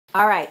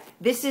All right,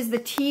 this is the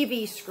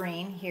TV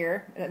screen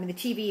here, I mean the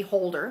TV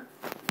holder.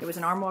 It was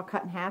an armoire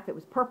cut in half. It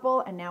was purple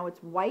and now it's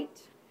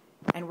white.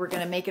 And we're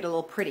going to make it a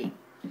little pretty.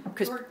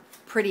 Because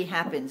pretty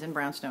happens in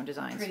Brownstone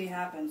Designs. Pretty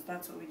happens.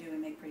 That's what we do. We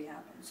make pretty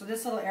happen. So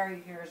this little area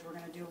here is we're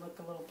going to do look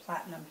a little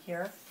platinum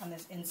here on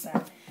this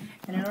inside.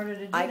 And in order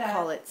to do that... I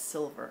call it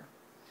silver.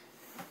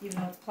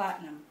 Even though it's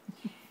platinum.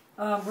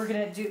 We're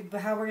going to do...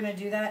 But how we're going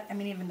to do that, I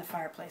mean even the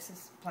fireplace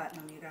is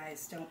platinum, you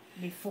guys. Don't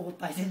be fooled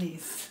by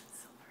Denise.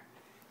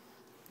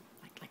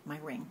 Like my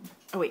ring.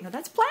 Oh wait, no,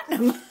 that's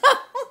platinum.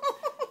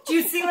 Do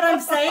you see what I'm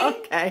saying?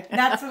 Okay.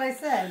 That's what I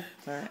said.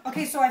 All right.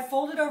 Okay, so I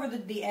folded over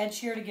the edge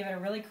here to give it a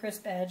really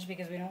crisp edge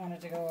because we don't want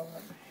it to go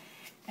over.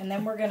 And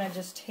then we're going to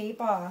just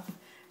tape off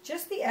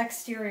just the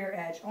exterior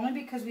edge, only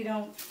because we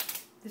don't,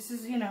 this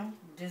is, you know,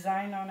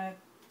 designed on a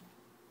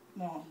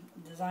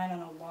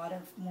lot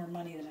of more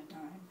money than a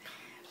dime.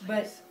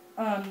 But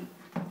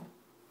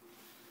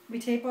we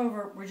tape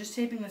over, we're just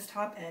taping this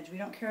top edge. We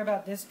don't care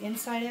about this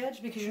inside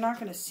edge because you're not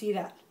going to see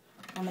that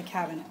on the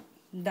cabinet,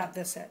 not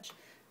this edge.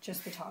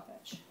 Just the top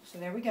edge. So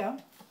there we go.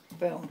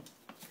 Boom.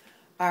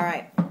 All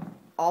right.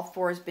 All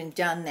four has been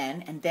done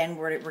then, and then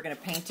we're going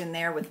to paint in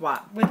there with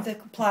what? With the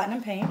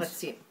platinum paint. Let's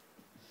see it.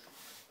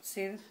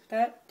 See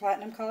that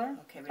platinum color?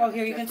 Okay. Oh,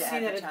 here you can see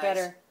that it's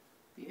better.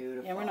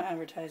 Beautiful. Yeah, we're not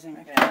advertising.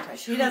 Okay.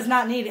 She does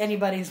not need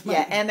anybody's money.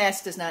 Yeah,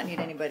 MS does not need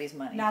anybody's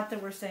money. Not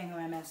that we're saying who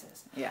MS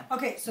is. Yeah.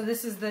 Okay, so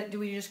this is the. Do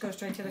we just go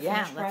straight to the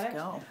Yeah, finished product?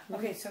 let's go.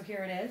 Okay, so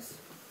here it is.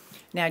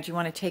 Now, do you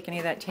want to take any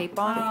of that tape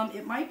off?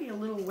 It might be a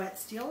little wet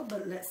still,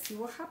 but let's see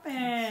what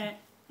happens.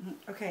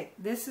 Okay,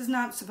 this is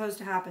not supposed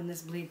to happen.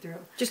 This bleed through.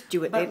 Just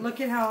do it. But look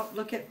at how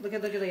look at.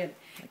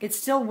 It's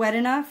still wet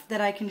enough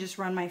that I can just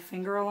run my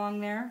finger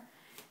along there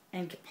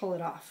and pull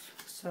it off.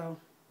 So,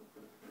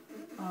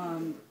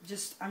 I'm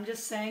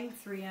just saying,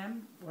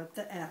 3M. What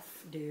the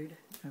F, dude?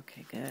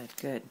 Okay,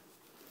 good.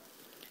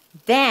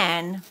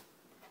 Then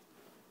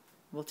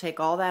we'll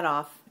take all that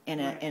off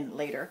in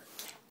later.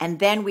 And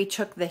then we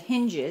took the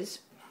hinges,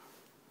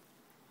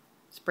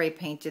 spray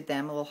painted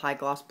them, a little high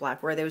gloss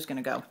black. Where are those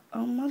going to go?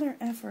 Oh, mother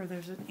effer,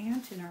 there's an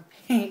ant in our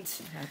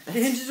paint. The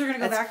hinges are going to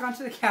go back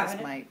onto the cabinet.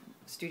 That's my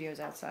studio's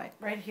outside.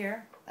 Right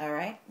here. All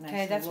right. Nice.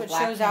 Okay, that's what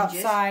black shows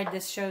hinges. outside.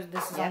 This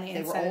is on the they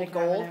inside were of the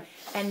old gold. cabinet.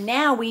 And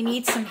now we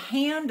need some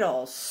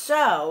handles.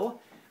 So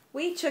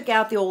we took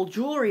out the old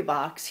jewelry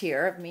box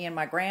here of me and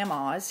my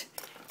grandma's,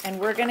 and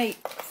we're going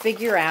to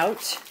figure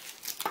out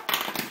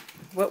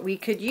what we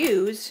could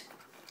use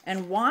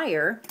and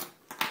wire.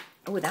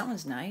 Oh, that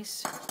one's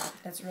nice.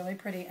 That's really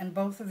pretty. And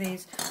both of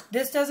these,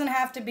 this doesn't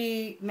have to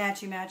be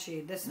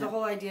matchy-matchy. This is the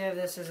whole idea of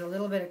this is a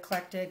little bit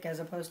eclectic as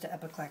opposed to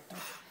epiclectic.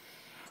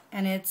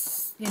 And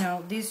it's, you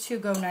know, these two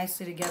go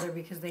nicely together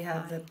because they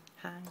have the...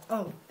 Hi.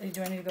 Oh,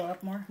 do I need to go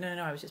up more? No,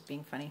 I was just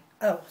being funny.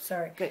 Oh,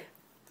 sorry. Good.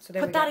 So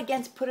there Put we that go.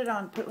 against, put it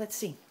on, let's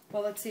see.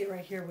 Well, let's see it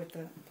right here with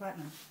the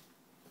platinum.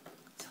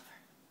 Silver.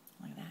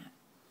 Look at that.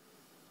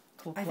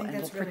 Cool. I think and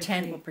that's we'll really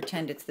pretend pretty. We'll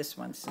pretend it's this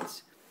one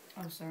since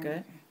Oh, sorry. good.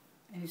 Okay.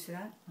 And you see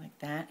that? Like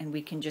that. And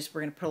we can just,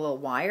 we're going to put a little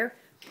wire,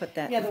 put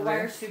that Yeah, the through.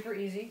 wire's super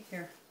easy.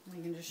 Here, I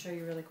can just show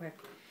you really quick.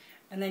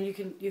 And then you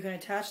can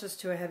attach this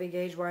to a heavy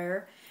gauge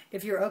wire.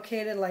 If you're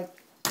okay to like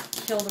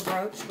kill the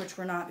brooch, which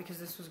we're not because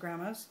this was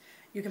Grandma's,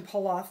 you can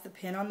pull off the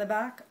pin on the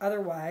back.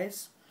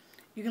 Otherwise,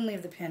 you can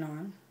leave the pin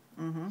on.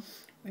 Mm-hmm.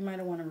 We might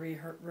want to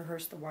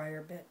rehearse the wire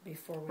a bit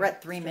before we We're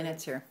at 3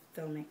 minutes here.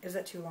 filming. Is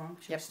that too long?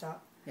 Should we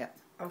stop? Yep.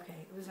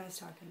 Okay, it was nice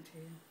talking to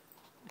you.